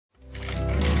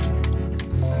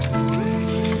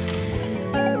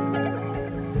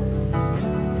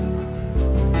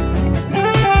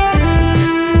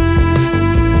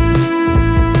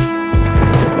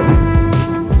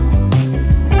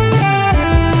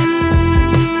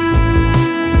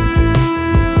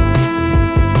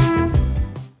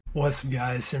What's up,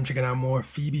 guys? I'm checking out more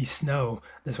Phoebe Snow.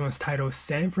 This one's titled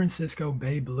San Francisco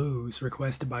Bay Blues,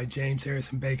 requested by James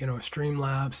Harrison Bacon on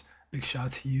Streamlabs. Big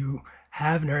shout to you.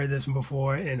 Haven't heard this one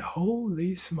before, and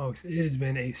holy smokes, it has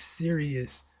been a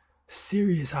serious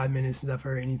hot minute since I've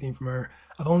heard anything from her.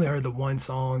 I've only heard the one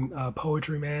song,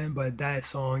 Poetry Man, but that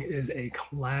song is a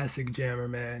classic jammer,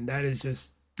 man. That is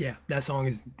just, yeah, that song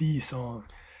is the song.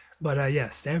 But yeah,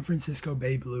 San Francisco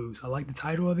Bay Blues. I like the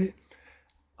title of it.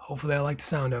 Hopefully I like the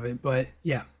sound of it. But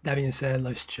yeah, that being said,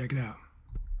 let's check it out.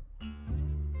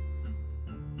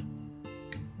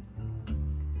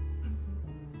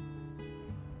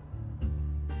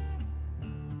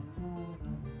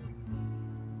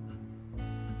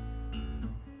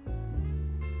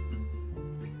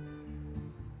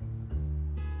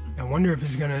 I wonder if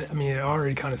it's gonna, I mean, it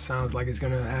already kind of sounds like it's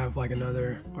gonna have like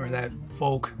another, or that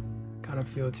folk kind of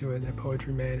feel to it that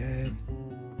Poetry Man had.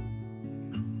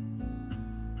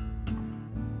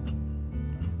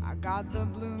 I got the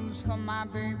blues from my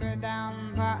baby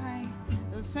down by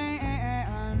the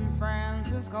San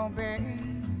Francisco Bay.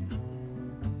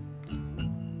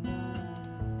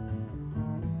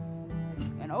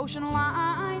 An ocean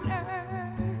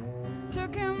liner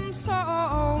took him so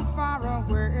far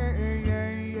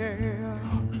away.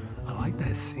 I like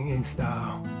that singing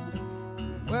style.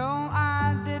 Well,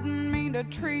 I didn't mean to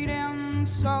treat him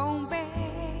so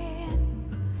bad.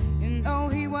 You know,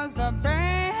 he was the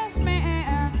best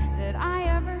man that I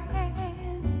ever had.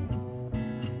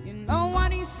 You know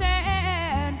what he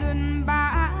said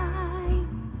goodbye,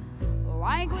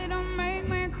 likely to make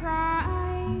me cry,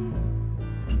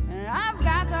 and I've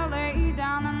got to lay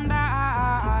down and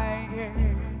die.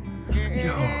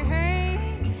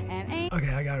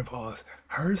 Okay, I gotta pause.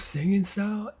 Her singing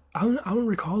style, I don't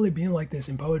recall it being like this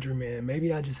in Poetry Man.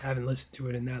 Maybe I just haven't listened to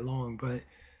it in that long, but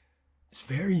it's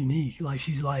very unique. Like,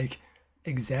 she's like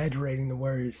exaggerating the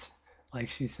words. Like,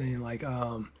 she's saying like,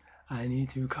 I need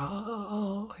to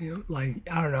call him. Like,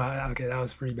 I don't know. Okay, that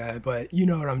was pretty bad, but you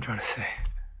know what I'm trying to say.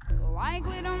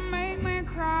 Likely to make me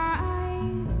cry,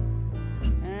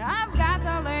 and I've got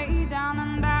to lay down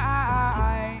and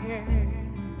die.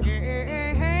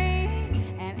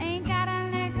 And ain't got a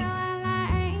nickel and I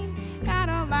ain't got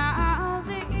a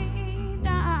lousy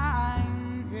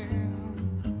dime.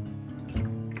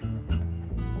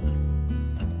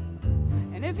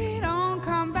 And if he don't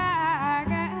come back,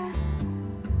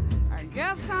 I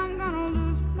guess I'm gonna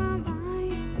lose my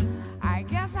mind. I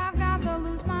guess I've got to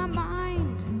lose my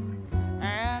mind.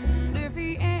 And if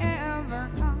he ever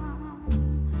comes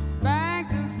back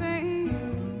to stay,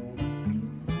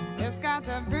 it's got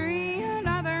to be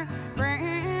another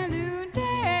brand new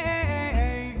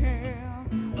day.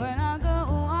 When I go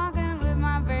walking with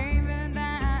my baby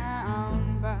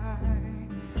down by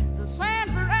the San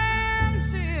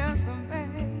Francisco Bay.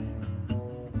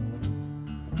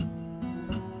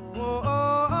 Whoa,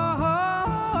 oh, oh,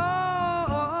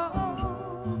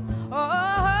 oh,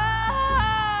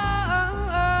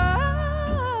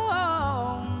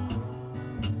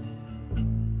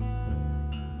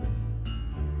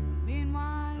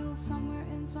 Meanwhile, somewhere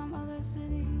in some other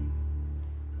city,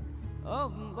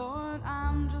 oh Lord,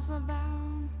 I'm just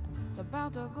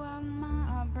about to go out in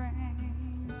my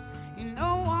brain. You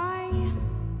know why?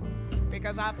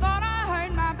 Because I thought I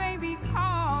heard my baby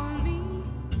call me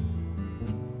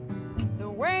the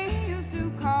way he used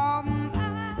to call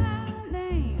my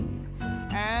name.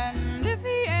 And if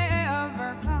he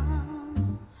ever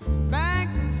comes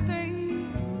back to stay,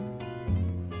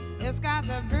 it's got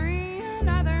to be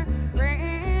another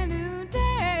brand new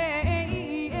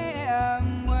day.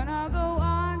 When I go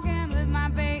walking with my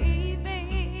baby,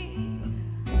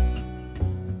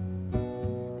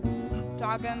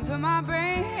 talking to my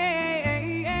baby,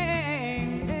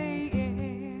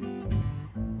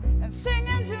 and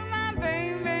singing to my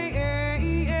baby,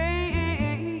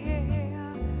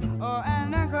 oh,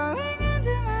 and clinging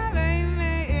to my baby,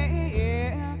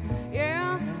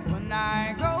 yeah. When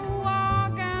I go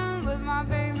walking with my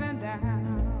baby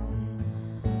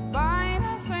down by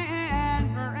the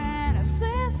San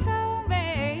Francisco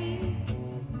Bay.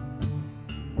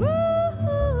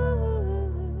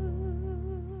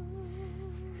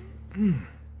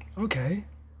 Okay.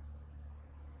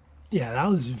 Yeah, that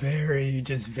was very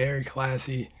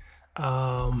classy.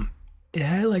 It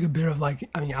had like a bit of like,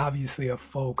 I mean, obviously a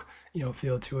folk,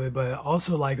 feel to it, but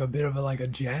also like a bit of a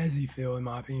jazzy feel in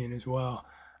my opinion as well.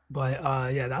 But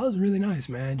yeah, that was really nice,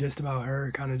 man. Just about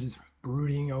her kind of just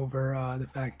brooding over the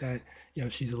fact that,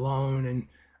 she's alone and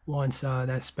wants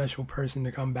that special person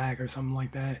to come back or something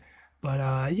like that.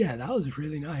 But yeah, that was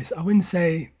really nice. I wouldn't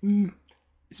say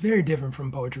it's very different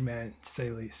from Poetry Man, to say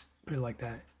the least. put it like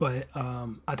that. But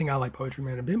I think I like Poetry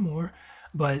Man a bit more.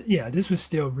 But yeah, this was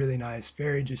still really nice.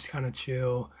 Very just kind of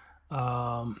chill,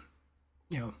 um,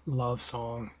 love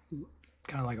song,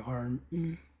 kind of like a R,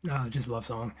 no, just love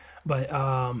song. But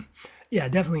yeah,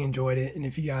 definitely enjoyed it. And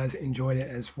if you guys enjoyed it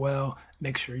as well,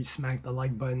 make sure you smack the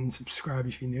like button, subscribe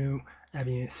if you're new. That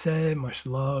being said, much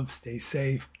love, stay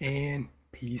safe, and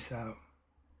peace out.